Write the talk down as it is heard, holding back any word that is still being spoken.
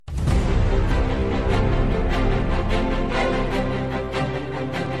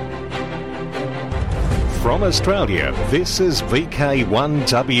From Australia, this is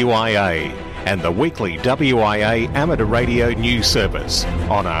VK1WIA and the weekly WIA amateur radio news service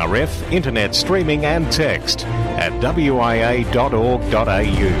on RF, internet streaming and text at wia.org.au.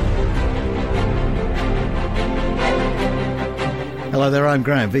 Hello there, I'm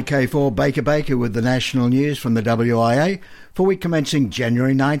Graham, VK4 Baker with the national news from the WIA for week commencing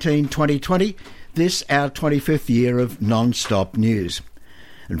January 19, 2020, this our 25th year of non-stop news.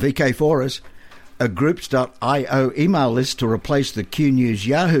 And VK4 is a groups.io email list to replace the Q News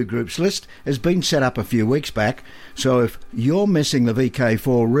Yahoo Groups list has been set up a few weeks back, so if you're missing the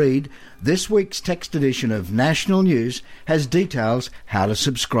VK4 read, this week's text edition of National News has details how to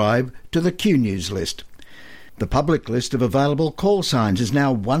subscribe to the Q News list. The public list of available call signs is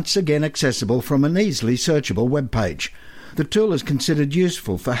now once again accessible from an easily searchable web page. The tool is considered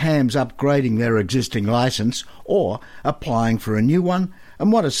useful for hams upgrading their existing licence or applying for a new one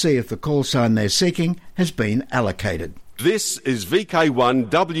and want to see if the call sign they're seeking has been allocated. This is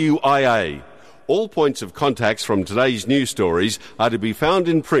VK1WIA. All points of contacts from today's news stories are to be found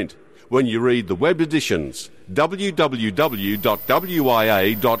in print when you read the web editions www.wia.org.au.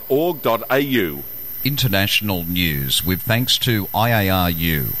 International news with thanks to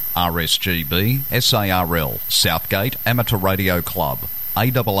IARU, RSGB, SARL, Southgate Amateur Radio Club,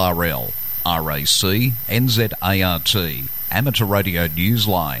 ARRL, RAC, NZART, Amateur Radio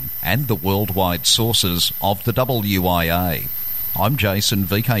Newsline and the worldwide sources of the WIA. I'm Jason,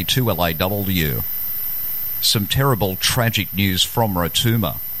 VK2LAW. Some terrible tragic news from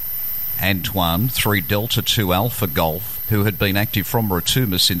Rotuma. Antoine, 3 Delta 2 Alpha Golf, who had been active from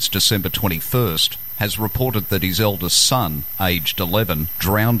Rotuma since December 21st, has reported that his eldest son, aged 11,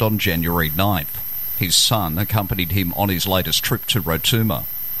 drowned on January 9th. His son accompanied him on his latest trip to Rotuma.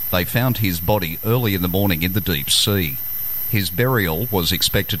 They found his body early in the morning in the deep sea. His burial was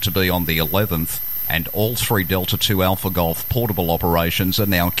expected to be on the 11th, and all 3 Delta 2 Alpha Golf portable operations are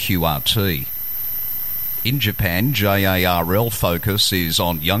now QRT. In Japan, JARL focus is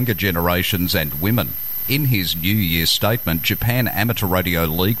on younger generations and women. In his New Year statement, Japan Amateur Radio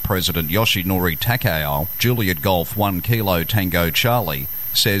League President Yoshinori Takao, Juliet Golf 1 Kilo Tango Charlie,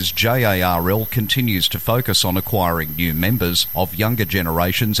 says JARL continues to focus on acquiring new members of younger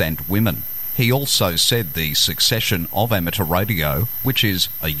generations and women. He also said the succession of amateur radio, which is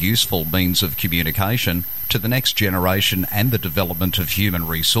a useful means of communication to the next generation and the development of human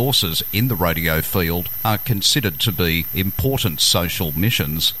resources in the radio field, are considered to be important social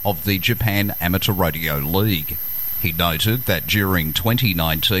missions of the Japan Amateur Radio League. He noted that during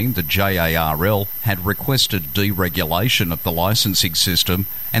 2019 the JARL had requested deregulation of the licensing system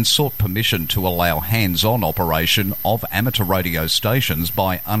and sought permission to allow hands-on operation of amateur radio stations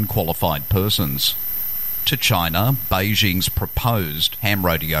by unqualified persons. To China, Beijing's proposed ham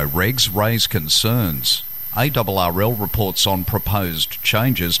radio regs raise concerns. ARRL reports on proposed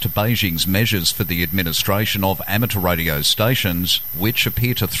changes to Beijing's measures for the administration of amateur radio stations, which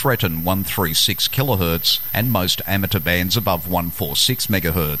appear to threaten 136 kHz and most amateur bands above 146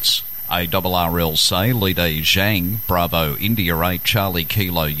 MHz. ARRL say Li Zhang, Bravo India 8 Charlie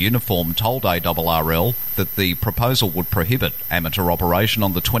Kilo Uniform, told ARRL that the proposal would prohibit amateur operation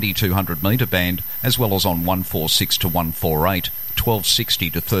on the 2200 metre band as well as on 146 to 148, 1260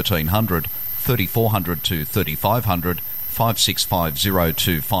 to 1300, 3400 to 3500, 5650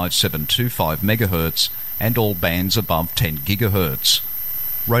 to 5725 MHz and all bands above 10 GHz.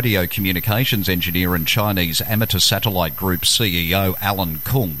 Radio communications engineer and Chinese amateur satellite group CEO Alan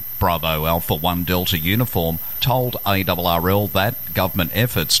Kung, Bravo Alpha 1 Delta Uniform, told ARRL that government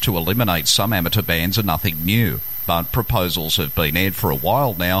efforts to eliminate some amateur bands are nothing new, but proposals have been aired for a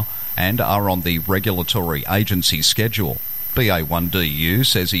while now and are on the regulatory agency schedule. BA1DU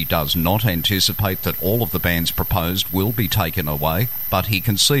says he does not anticipate that all of the bands proposed will be taken away, but he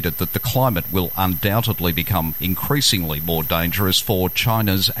conceded that the climate will undoubtedly become increasingly more dangerous for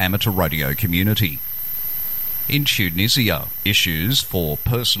China's amateur radio community. In Tunisia, issues for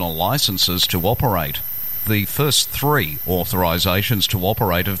personal licences to operate. The first 3 authorisations to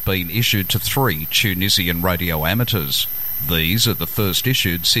operate have been issued to 3 Tunisian radio amateurs. These are the first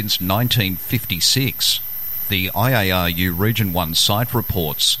issued since 1956. The IARU Region 1 site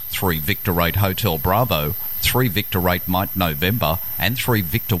reports 3 Victor 8 Hotel Bravo, 3 Victor 8 Mike November and 3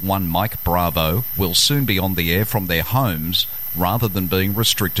 Victor 1 Mike Bravo will soon be on the air from their homes rather than being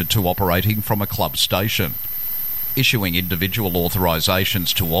restricted to operating from a club station. Issuing individual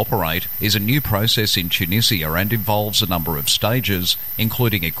authorisations to operate is a new process in Tunisia and involves a number of stages,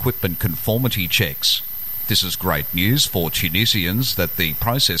 including equipment conformity checks. This is great news for Tunisians that the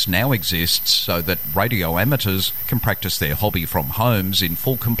process now exists so that radio amateurs can practice their hobby from homes in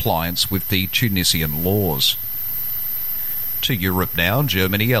full compliance with the Tunisian laws. To Europe now,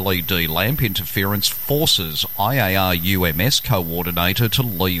 Germany LED lamp interference forces IARU-MS coordinator to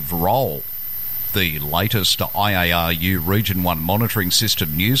leave role. The latest IARU Region 1 Monitoring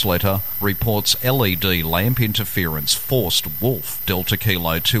System newsletter reports LED lamp interference forced Wolf Delta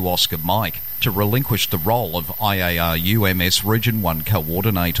Kilo 2 Oscar Mike to relinquish the role of IARU-MS Region 1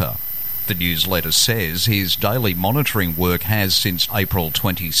 coordinator. The newsletter says his daily monitoring work has, since April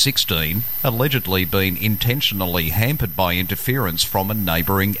 2016, allegedly been intentionally hampered by interference from a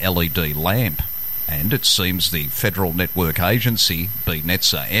neighbouring LED lamp. And it seems the Federal Network Agency,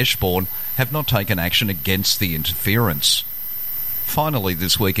 BNetza Eschborn, have not taken action against the interference. Finally,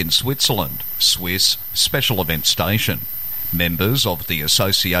 this week in Switzerland, Swiss Special Event Station. Members of the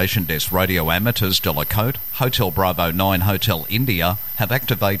Association des Radio Amateurs de la Côte, Hotel Bravo 9 Hotel India, have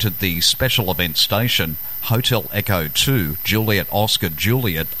activated the Special Event Station, Hotel Echo 2 Juliet Oscar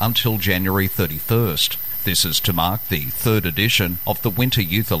Juliet, until January 31st. This is to mark the third edition of the Winter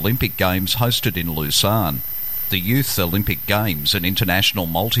Youth Olympic Games hosted in Lausanne. The Youth Olympic Games, an international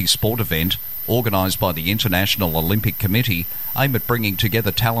multi-sport event organised by the International Olympic Committee, aim at bringing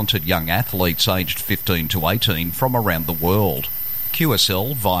together talented young athletes aged 15 to 18 from around the world.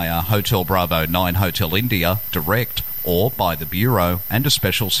 QSL via Hotel Bravo 9 Hotel India direct or by the Bureau, and a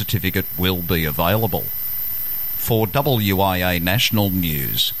special certificate will be available. For WIA National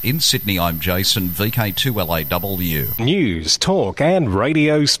News, in Sydney I'm Jason, VK2LAW. News, talk and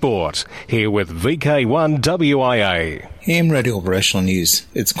radio sport. Here with VK1WIA. In Radio Operational News,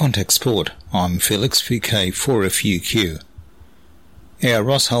 it's Contact Sport. I'm Felix, VK4FUQ. Our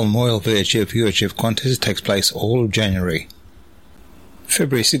Ross Hull Moyle VHF UHF contest takes place all of January.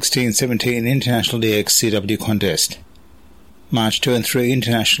 February 16-17 International DX CW contest. March 2 and 3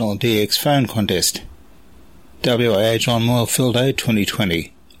 International DX phone contest. WIA John Moyle Field Day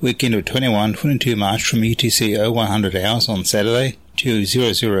 2020. Weekend of 21-22 March from UTC 0100 hours on Saturday to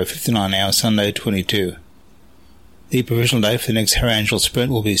 0059 hours Sunday 22. The provisional date for the next Harry Angel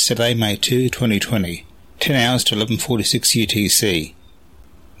Sprint will be Saturday, May 2, 2020, 10 hours to 11:46 UTC.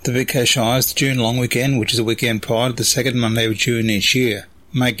 The VK Shires, the June long weekend, which is a weekend prior to the second Monday of June each year,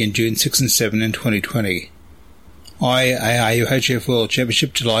 making June 6 and 7 in 2020. IARU HF World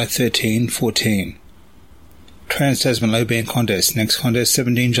Championship July 13-14. Trans-Tasman Low Band Contest, next contest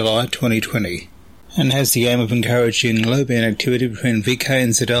 17 July 2020, and has the aim of encouraging low band activity between VK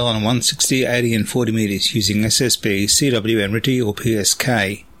and ZL on 160, 80 and 40 metres using SSB, CW and RTTY or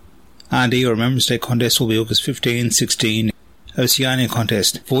PSK. RD or Remembrance Day Contest will be August 15, 16. Oceania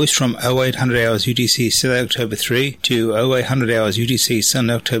Contest, voiced from 0800 hours UTC Saturday October 3 to 0800 hours UTC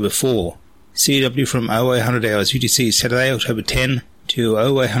Sunday October 4. CW from 0800 hours UTC Saturday October 10 to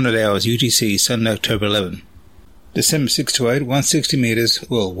 0800 hours UTC Sunday October 11. December 6 to 8, 160 metres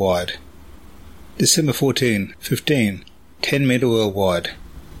worldwide. December 14, 15, 10 metre worldwide.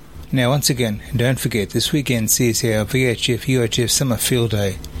 Now once again, and don't forget, this weekend sees our VHF UHF Summer Field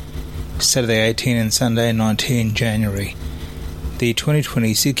Day, Saturday 18 and Sunday 19 January. The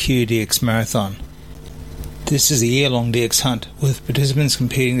 2020 CQ DX Marathon. This is a year-long DX hunt, with participants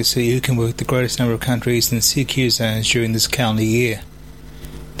competing to see who can work the greatest number of countries in the CQ zones during this calendar year.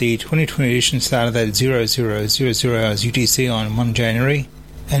 The 2020 edition started at 0000 hours UTC on 1 January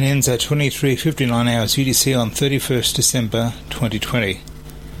and ends at 23:59 hours UTC on 31st December 2020.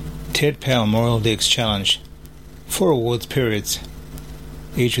 Ted Powell Memorial DX Challenge. 4 awards periods,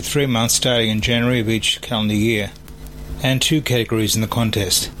 each with 3 months starting in January of each calendar year, and 2 categories in the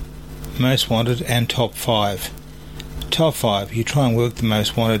contest: Most Wanted and Top 5. Top 5, you try and work the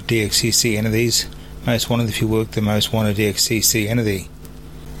most wanted DXCC entities. Most wanted if you work the most wanted DXCC entity.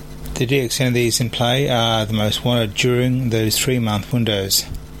 The DX entities in play are the most wanted during those 3-month windows.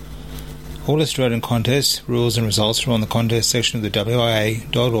 All Australian contests, rules and results are on the contest section of the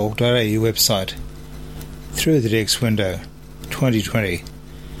wia.org.au website. Through the DX window, 2020.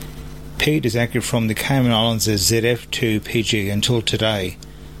 Pete is active from the Cayman Islands as ZF2PG until today,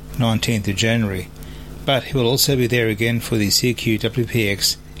 19th of January, but he will also be there again for the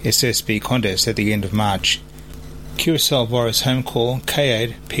CQWPX SSB contest at the end of March. Curacao Boris home call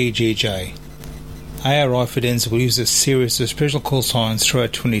K8PGJ. ARI Fidenza will use a series of special call signs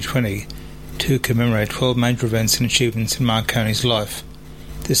throughout 2020 to commemorate 12 major events and achievements in Marconi's life.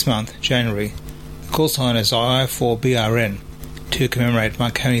 This month, January, the call sign is II4BRN to commemorate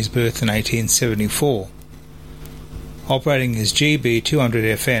Marconi's birth in 1874. Operating as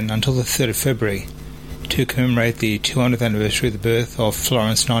GB200FN until the 3rd of February to commemorate the 200th anniversary of the birth of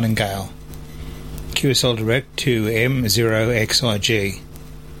Florence Nightingale. QSL Direct to M0XIG.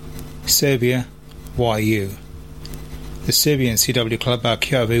 Serbia, YU. The Serbian CW club are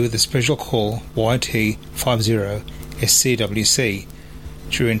QRV with a special call YT50 SCWC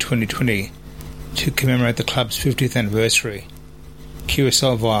during 2020 to commemorate the club's 50th anniversary.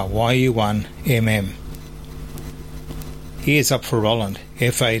 QSL via YU1MM. He is up for Roland,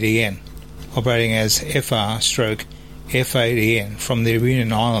 F8EN, operating as FR/F8EN from the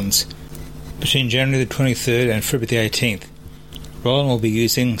Reunion Islands between January the 23rd and February the 18th. Roland will be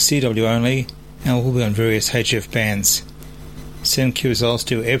using CW only and will be on various HF bands. Send QSLs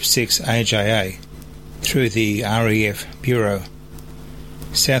to F6AJA through the REF Bureau.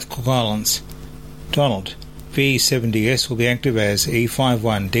 South Cook Islands. Donald, V70S will be active as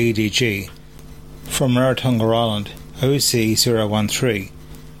E51DDG from Rarotonga Island, OC013,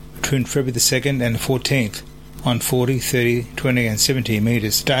 between February the 2nd and 14th on 40, 30, 20 and 70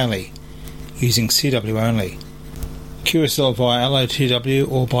 metres daily, using CW only. QSL via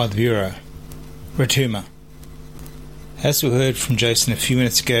LOTW or by the Bureau. Rotuma. As we heard from Jason a few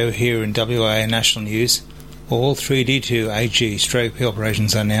minutes ago here in WIA National News, all 3D2AG stroke P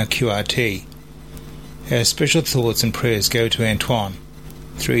operations are now QRT. Our special thoughts and prayers go to Antoine,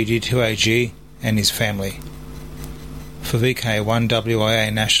 3D2AG and his family. For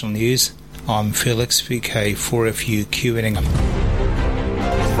VK1WIA National News, I'm Felix, VK4FUQ Inningham.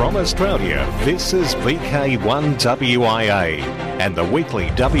 From Australia, this is VK1WIA and the weekly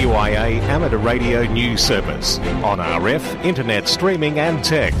WIA amateur radio news service on RF, internet streaming and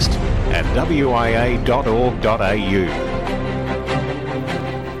text at wia.org.au.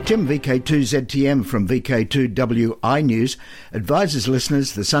 Tim, VK2ZTM from VK2WI News, advises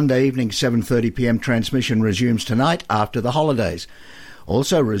listeners the Sunday evening 7:30pm transmission resumes tonight after the holidays.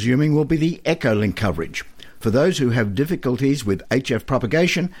 Also resuming will be the Echolink coverage. For those who have difficulties with HF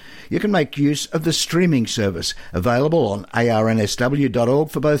propagation, you can make use of the streaming service, available on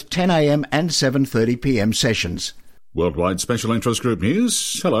arnsw.org for both 10am and 7:30pm sessions. Worldwide Special Interest Group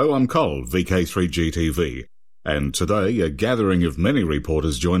News. Hello, I'm Cole, VK3GTV. And today, a gathering of many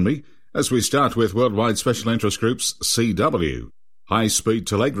reporters join me as we start with Worldwide Special Interest Group's CW, High Speed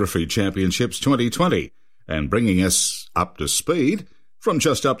Telegraphy Championships 2020. And bringing us up to speed, from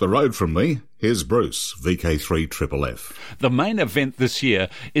just up the road from me, here's Bruce, VK3FFF. The main event this year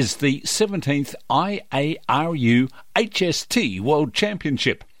is the 17th IARU HST World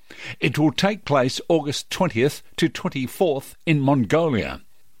Championship. It will take place August 20th to 24th in Mongolia.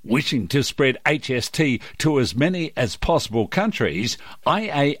 Wishing to spread HST to as many as possible countries,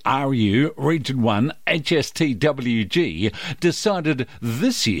 IARU Region 1 HSTWG decided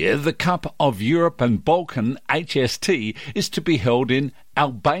this year the Cup of Europe and Balkan HST is to be held in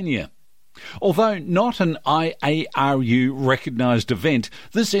Albania. Although not an IARU recognised event,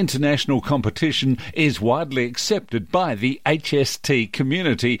 this international competition is widely accepted by the HST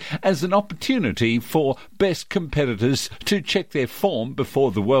community as an opportunity for best competitors to check their form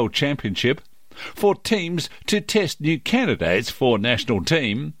before the World Championship, for teams to test new candidates for national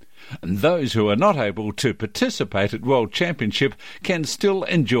team, and those who are not able to participate at World Championship can still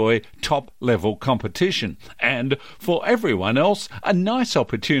enjoy top-level competition, and for everyone else, a nice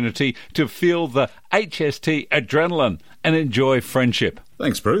opportunity to feel the HST adrenaline and enjoy friendship.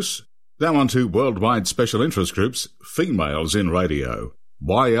 Thanks, Bruce. Now on to Worldwide Special Interest Group's Females in Radio.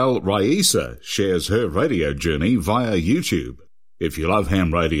 YL Raisa shares her radio journey via YouTube. If you love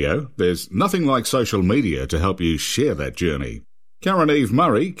ham radio, there's nothing like social media to help you share that journey. Karen Eve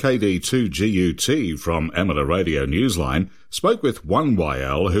Murray, KD2GUT from Amateur Radio Newsline, spoke with one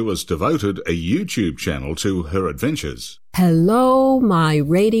YL who has devoted a YouTube channel to her adventures. Hello, my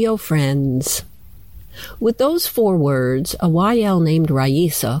radio friends. With those 4 words, a YL named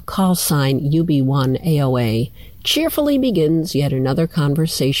Raisa, call sign UB1AOA, cheerfully begins yet another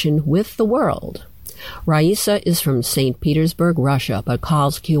conversation with the world. Raisa is from St. Petersburg, Russia, but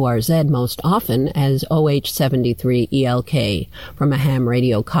calls QRZ most often as OH73ELK from a ham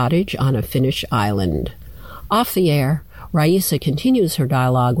radio cottage on a Finnish island. Off the air, Raisa continues her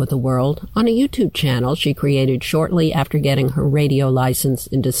dialogue with the world on a YouTube channel she created shortly after getting her radio license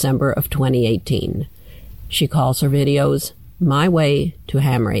in December of 2018. She calls her videos My Way to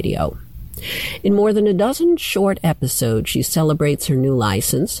Ham Radio. In more than a dozen short episodes, she celebrates her new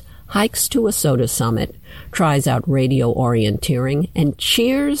license, hikes to a soda summit, tries out radio orienteering, and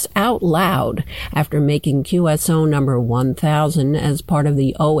cheers out loud after making QSO number 1000 as part of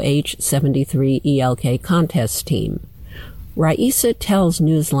the OH73ELK contest team. Raisa tells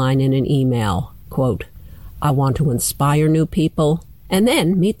Newsline in an email, quote, I want to inspire new people and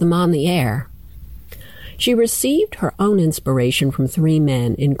then meet them on the air. She received her own inspiration from 3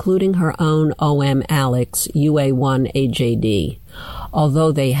 men, including her own OM Alex, UA1AJD.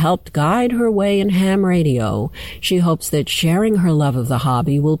 Although they helped guide her way in ham radio, she hopes that sharing her love of the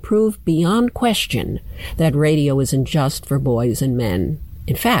hobby will prove beyond question that radio isn't just for boys and men.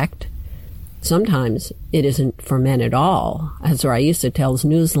 In fact, sometimes it isn't for men at all, as Raisa tells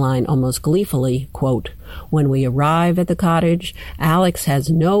Newsline almost gleefully, quote, "When we arrive at the cottage, Alex has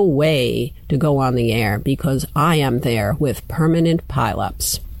no way to go on the air because I am there with permanent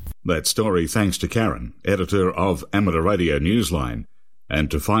pile-ups." That story thanks to Karen, editor of Amateur Radio Newsline.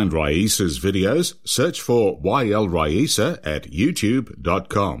 And to find Raisa's videos, search for YL Raisa at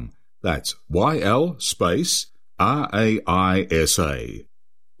youtube.com. That's YL space RAISA.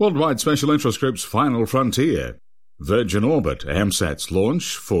 Worldwide Special Interest Group's Final Frontier. Virgin Orbit, AMSAT's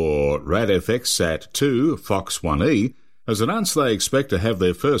launch for RadFX Sat-2 Fox 1E, has announced they expect to have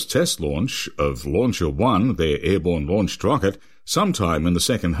their first test launch of Launcher 1, their airborne launched rocket, sometime in the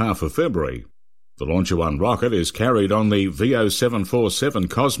second half of February. The Launcher 1 rocket is carried on the VO747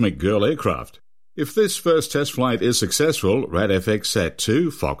 Cosmic Girl aircraft. If this first test flight is successful, RadFX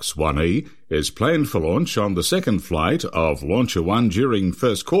Sat-2 Fox 1E is planned for launch on the second flight of Launcher 1 during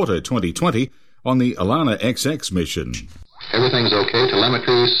first quarter 2020 on the Alana XX mission. Everything's okay.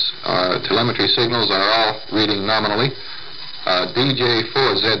 Telemetry signals are all reading nominally.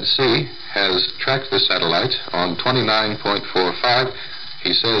 DJ4ZC has tracked the satellite on 29.45.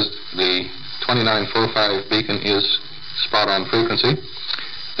 He says the 2945 beacon is spot on frequency.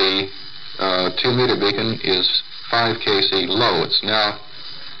 The 2-meter beacon is 5 kc low. It's now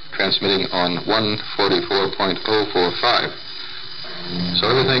transmitting on 144.045. So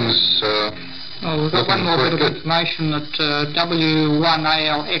everything's we've got one more bit of information that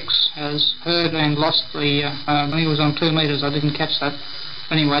W1ALX has heard and lost the, I think it was on 2 meters, I didn't catch that.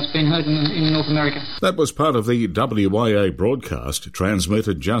 Anyway, it's been heard in North America. That was part of the WIA broadcast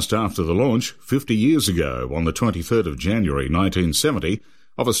transmitted just after the launch 50 years ago on the 23rd of January 1970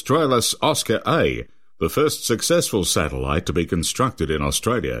 of Australis Oscar A, the first successful satellite to be constructed in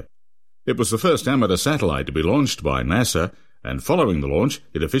Australia. It was the first amateur satellite to be launched by NASA, and following the launch,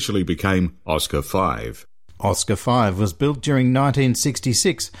 it officially became Oscar 5. Oscar 5 was built during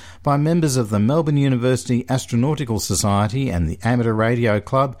 1966 by members of the Melbourne University Astronautical Society and the Amateur Radio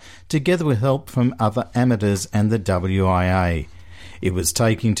Club, together with help from other amateurs and the WIA. It was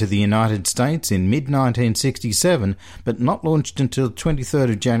taken to the United States in mid-1967, but not launched until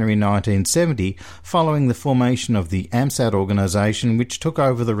 23rd of January 1970, following the formation of the AMSAT organisation, which took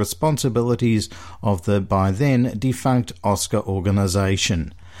over the responsibilities of the by then defunct Oscar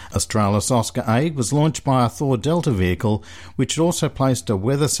organisation. Australis Oscar A was launched by a Thor Delta vehicle, which also placed a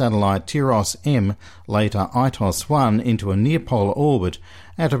weather satellite Tyros-M, later Itos-1, into a near-polar orbit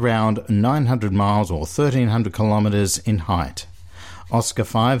at around 900 miles or 1,300 kilometres in height. Oscar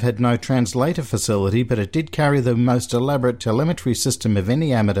 5 had no translator facility, but it did carry the most elaborate telemetry system of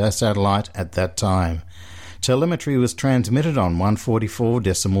any amateur satellite at that time. Telemetry was transmitted on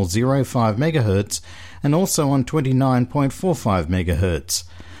 144.05 MHz and also on 29.45 MHz.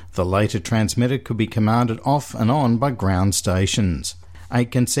 The later transmitter could be commanded off and on by ground stations. 8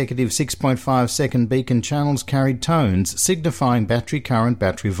 consecutive 6.5-second beacon channels carried tones signifying battery current,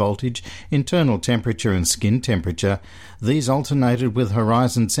 battery voltage, internal temperature and skin temperature. These alternated with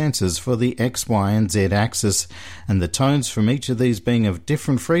horizon sensors for the X, Y and Z axis, and the tones from each of these being of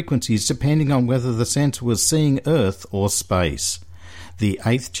different frequencies depending on whether the sensor was seeing Earth or space. The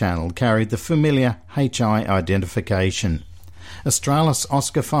 8th channel carried the familiar HI identification. Australis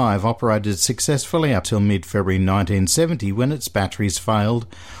Oscar 5 operated successfully up till mid-February 1970 when its batteries failed,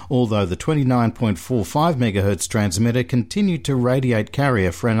 although the 29.45 MHz transmitter continued to radiate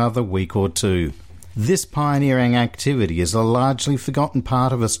carrier for another week or two. This pioneering activity is a largely forgotten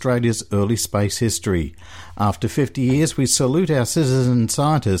part of Australia's early space history. After 50 years, we salute our citizen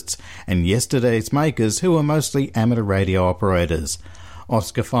scientists and yesterday's makers who are mostly amateur radio operators.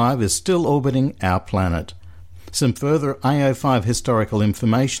 Oscar 5 is still orbiting our planet. Some further AO5 historical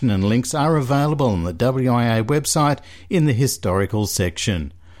information and links are available on the WIA website in the Historical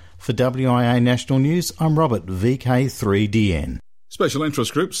section. For WIA National News, I'm Robert, VK3DN. Special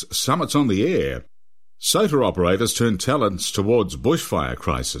Interest Groups, Summits on the Air. SOTA operators turn talents towards bushfire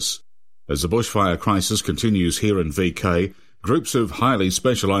crisis. As the bushfire crisis continues here in VK, groups of highly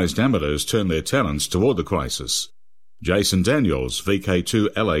specialised amateurs turn their talents toward the crisis. Jason Daniels,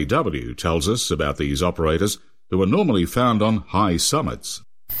 VK2LAW, tells us about these operators who are normally found on high summits.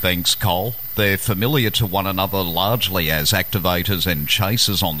 Thanks, Cole. They're familiar to one another largely as activators and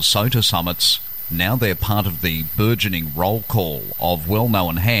chasers on SOTA summits. Now they're part of the burgeoning roll call of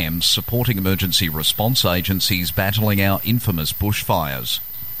well-known hams supporting emergency response agencies battling our infamous bushfires.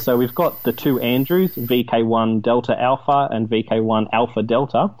 So we've got the two Andrews, VK1 Delta Alpha and VK1 Alpha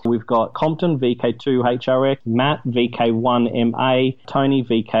Delta. We've got Compton, VK2 HRX, Matt, VK1 MA, Tony,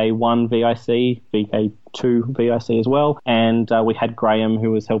 VK1 VIC, VK2 VIC as well. And we had Graham,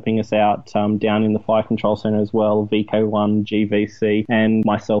 who was helping us out down in the Fire Control Centre as well, VK1 GVC, and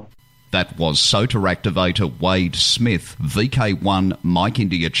myself. That was SOTA activator Wade Smith, VK1 Mike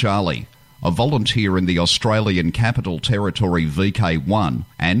India Charlie, a volunteer in the Australian Capital Territory VK1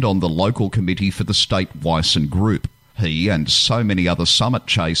 and on the local committee for the State Wyson Group. He and so many other summit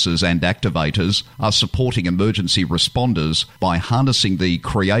chasers and activators are supporting emergency responders by harnessing the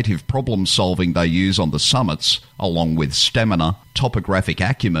creative problem solving they use on the summits, along with stamina, topographic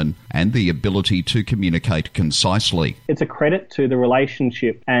acumen and the ability to communicate concisely. It's a credit to the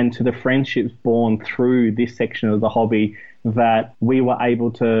relationship and to the friendships born through this section of the hobby that we were able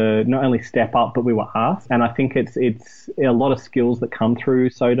to not only step up, but we were asked. And I think it's a lot of skills that come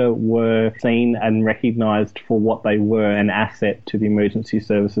through SOTA were seen and recognised for what they were, an asset to the emergency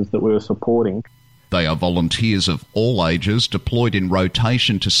services that we were supporting. They are volunteers of all ages deployed in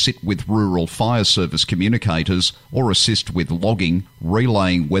rotation to sit with rural fire service communicators or assist with logging,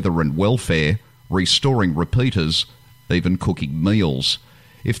 relaying weather and welfare, restoring repeaters, even cooking meals.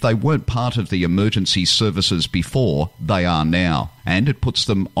 If they weren't part of the emergency services before, they are now, and it puts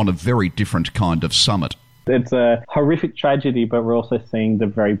them on a very different kind of summit. It's a horrific tragedy, but we're also seeing the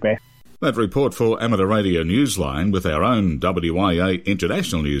very best. That report for Amateur Radio Newsline with our own WIA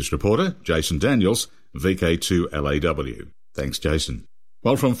International News reporter, Jason Daniels, VK2LAW. Thanks, Jason.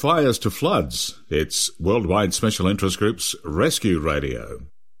 Well, from fires to floods, it's Worldwide Special Interest Group's Rescue Radio.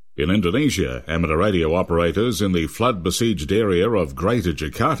 In Indonesia, amateur radio operators in the flood-besieged area of Greater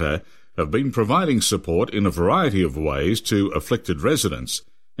Jakarta have been providing support in a variety of ways to afflicted residents,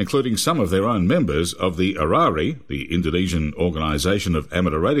 including some of their own members of the ARARI, the Indonesian Organisation of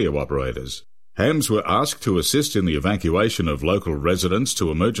Amateur Radio Operators. Hams were asked to assist in the evacuation of local residents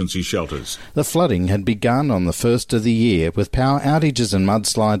to emergency shelters. The flooding had begun on the first of the year, with power outages and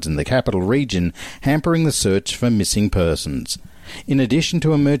mudslides in the capital region hampering the search for missing persons. In addition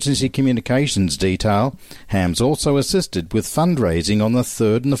to emergency communications detail, Hams also assisted with fundraising on the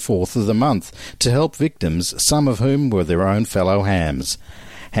 3rd and the 4th of the month to help victims, some of whom were their own fellow Hams.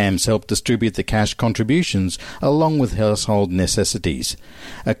 Hams helped distribute the cash contributions along with household necessities.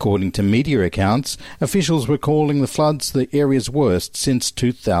 According to media accounts, officials were calling the floods the area's worst since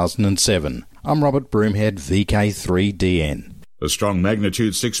 2007. I'm Robert Broomhead, VK3DN. A strong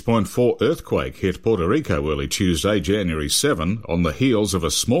magnitude 6.4 earthquake hit Puerto Rico early Tuesday, January 7, on the heels of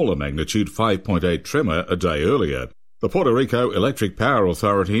a smaller magnitude 5.8 tremor a day earlier. The Puerto Rico Electric Power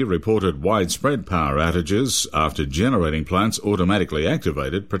Authority reported widespread power outages after generating plants automatically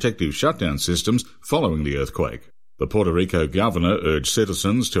activated protective shutdown systems following the earthquake. The Puerto Rico governor urged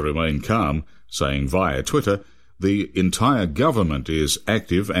citizens to remain calm, saying via Twitter, "The entire government is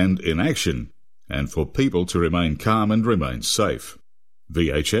active and in action, and for people to remain calm and remain safe."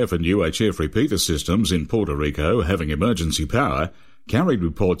 VHF and UHF repeater systems in Puerto Rico having emergency power carried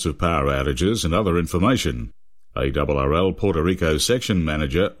reports of power outages and other information. ARRL Puerto Rico Section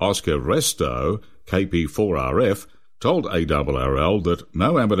Manager Oscar Resto, KP4RF, told ARRL that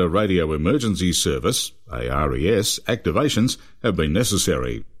no amateur radio emergency service, ARES, activations have been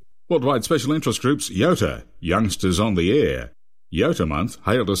necessary. Worldwide Special Interest Group's YOTA, Youngsters on the Air. YOTA Month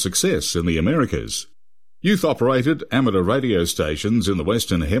hailed a success in the Americas. Youth-operated amateur radio stations in the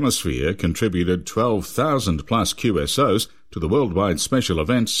Western Hemisphere contributed 12,000 plus QSOs to the worldwide special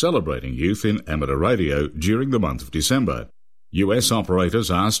event celebrating youth in amateur radio during the month of December. US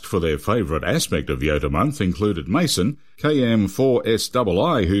operators asked for their favourite aspect of YOTA Month included Mason,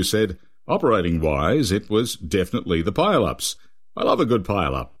 KM4SII, who said, "Operating-wise, it was definitely the pile-ups. I love a good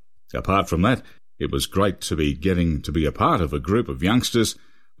pile-up. Apart from that, it was great to be getting to be a part of a group of youngsters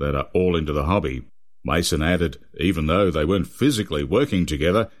that are all into the hobby." Mason added, even though they weren't physically working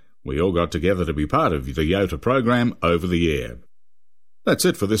together, we all got together to be part of the YOTA program over the air. That's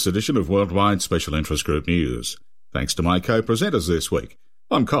it for this edition of Worldwide Special Interest Group News. Thanks to my co-presenters this week.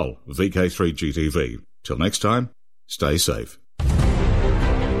 I'm Cole, VK3GTV. Till next time, stay safe.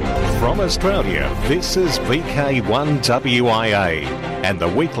 From Australia, this is VK1WIA and the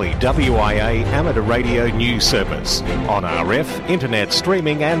weekly WIA amateur radio news service on RF, internet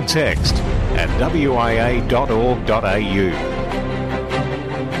streaming and text at wia.org.au.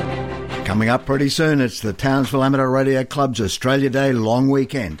 Coming up pretty soon, it's the Townsville Amateur Radio Club's Australia Day long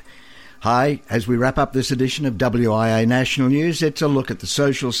weekend. Hi, as we wrap up this edition of WIA National News, it's a look at the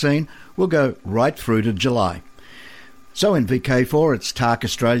social scene. We'll go right through to July. So in VK4, it's TARC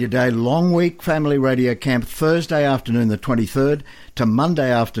Australia Day long week family radio camp Thursday afternoon the 23rd to Monday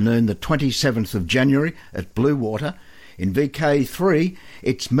afternoon the 27th of January at Bluewater. In VK3,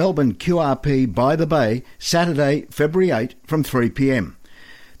 it's Melbourne QRP by the Bay Saturday, February 8 from 3 p.m.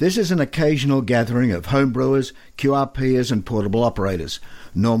 This is an occasional gathering of homebrewers, QRPers and portable operators.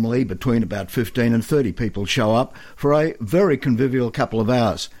 Normally between about 15 and 30 people show up for a very convivial couple of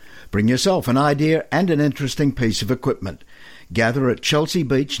hours. Bring yourself an idea and an interesting piece of equipment. Gather at Chelsea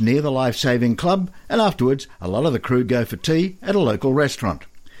Beach near the Life Saving Club, and afterwards a lot of the crew go for tea at a local restaurant.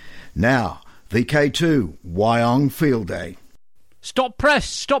 Now, VK2 Wyong Field Day. Stop press,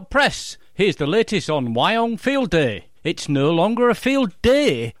 stop press. Here's the latest on Wyong Field Day. It's no longer a field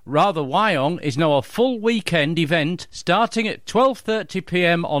day. Rather, Wyong is now a full weekend event starting at 12:30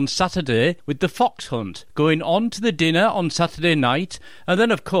 p.m. on Saturday with the fox hunt, going on to the dinner on Saturday night, and then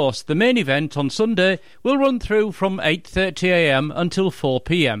of course the main event on Sunday will run through from 8:30 a.m. until 4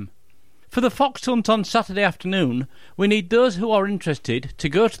 p.m. For the fox hunt on Saturday afternoon, we need those who are interested to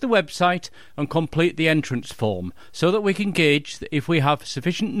go to the website and complete the entrance form so that we can gauge if we have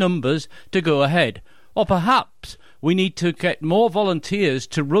sufficient numbers to go ahead, or perhaps we need to get more volunteers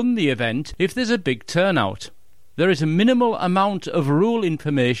to run the event if there's a big turnout. There is a minimal amount of rule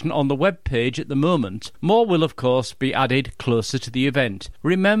information on the web page at the moment. More will of course be added closer to the event.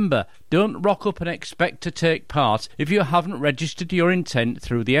 Remember, don't rock up and expect to take part if you haven't registered your intent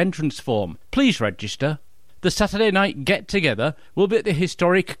through the entrance form. Please register. The Saturday night get-together will be at the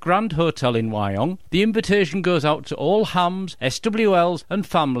historic Grand Hotel in Wyong. The invitation goes out to all hams, SWLs and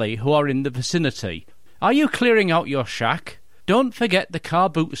family who are in the vicinity. Are you clearing out your shack? Don't forget the car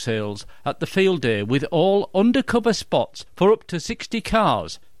boot sales at the field day with all undercover spots for up to 60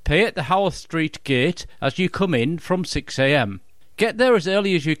 cars. Pay at the Howarth Street gate as you come in from 6 a.m. Get there as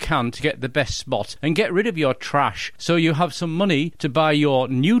early as you can to get the best spot and get rid of your trash so you have some money to buy your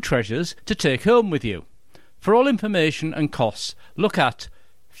new treasures to take home with you. For all information and costs, look at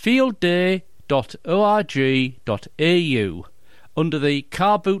fieldday.org.au under the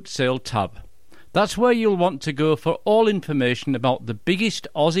car boot sale tab. That's where you'll want to go for all information about the biggest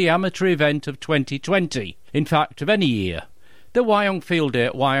Aussie amateur event of 2020, in fact of any year. The Wyong Field Day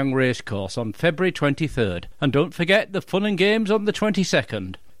at Wyong Racecourse on February 23rd. And don't forget the fun and games on the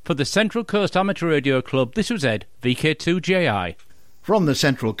 22nd. For the Central Coast Amateur Radio Club, this was Ed, VK2JI. From the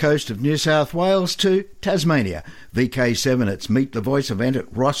Central Coast of New South Wales to Tasmania, VK7, it's Meet the Voice event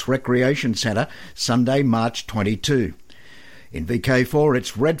at Ross Recreation Centre, Sunday, March 22. In VK4,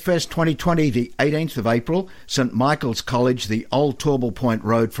 it's Redfest 2020, the 18th of April, St Michael's College, the Old Torble Point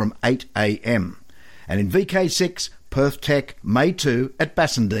Road from 8 a.m. And in VK6, Perth Tech, May 2 at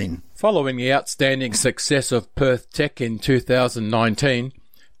Bassendean. Following the outstanding success of Perth Tech in 2019,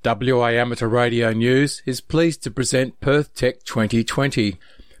 WA Amateur Radio News is pleased to present Perth Tech 2020.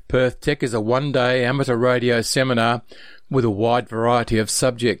 Perth Tech is a one-day amateur radio seminar with a wide variety of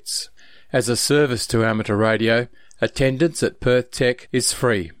subjects. As a service to amateur radio, attendance at Perth Tech is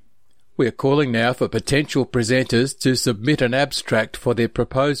free. We are calling now for potential presenters to submit an abstract for their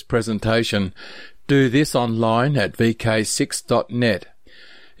proposed presentation. Do this online at vk6.net.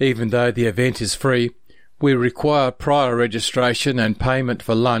 Even though the event is free, we require prior registration and payment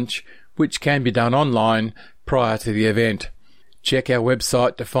for lunch, which can be done online prior to the event. Check our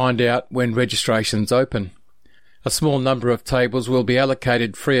website to find out when registrations open. A small number of tables will be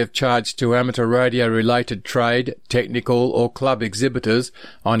allocated free of charge to amateur radio-related trade, technical or club exhibitors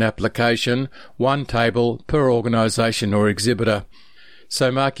on application, one table per organisation or exhibitor.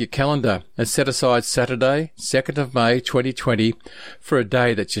 So mark your calendar and set aside Saturday, 2nd of May 2020 for a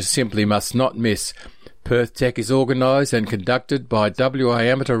day that you simply must not miss. Perth Tech is organised and conducted by WA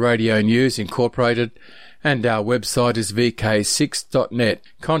Amateur Radio News Incorporated, and our website is vk6.net.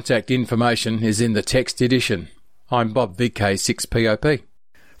 Contact information is in the text edition. I'm Bob, VK6POP.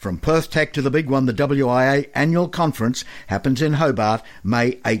 From Perth Tech to the big one, the WIA annual conference happens in Hobart,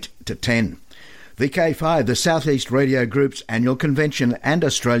 May 8 to 10. VK5, the South East Radio Group's annual convention and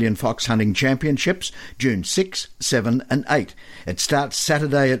Australian Fox Hunting Championships, June 6, 7 and 8. It starts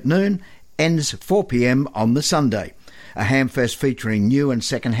Saturday at noon, ends 4 p.m. on the Sunday. A hamfest featuring new and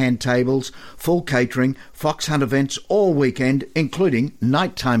second-hand tables, full catering, fox hunt events all weekend, including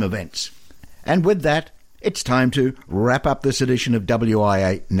nighttime events. And with that, it's time to wrap up this edition of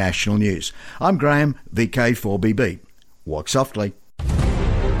WIA National News. I'm Graham, VK4BB. Walk softly.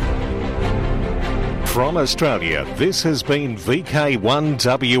 From Australia, this has been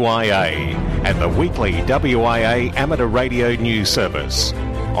VK1WIA and the weekly WIA Amateur Radio News Service.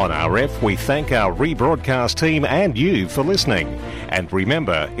 On RF, we thank our rebroadcast team and you for listening. And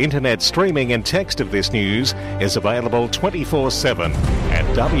remember, internet streaming and text of this news is available 24/7 at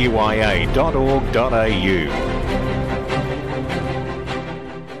wia.org.au.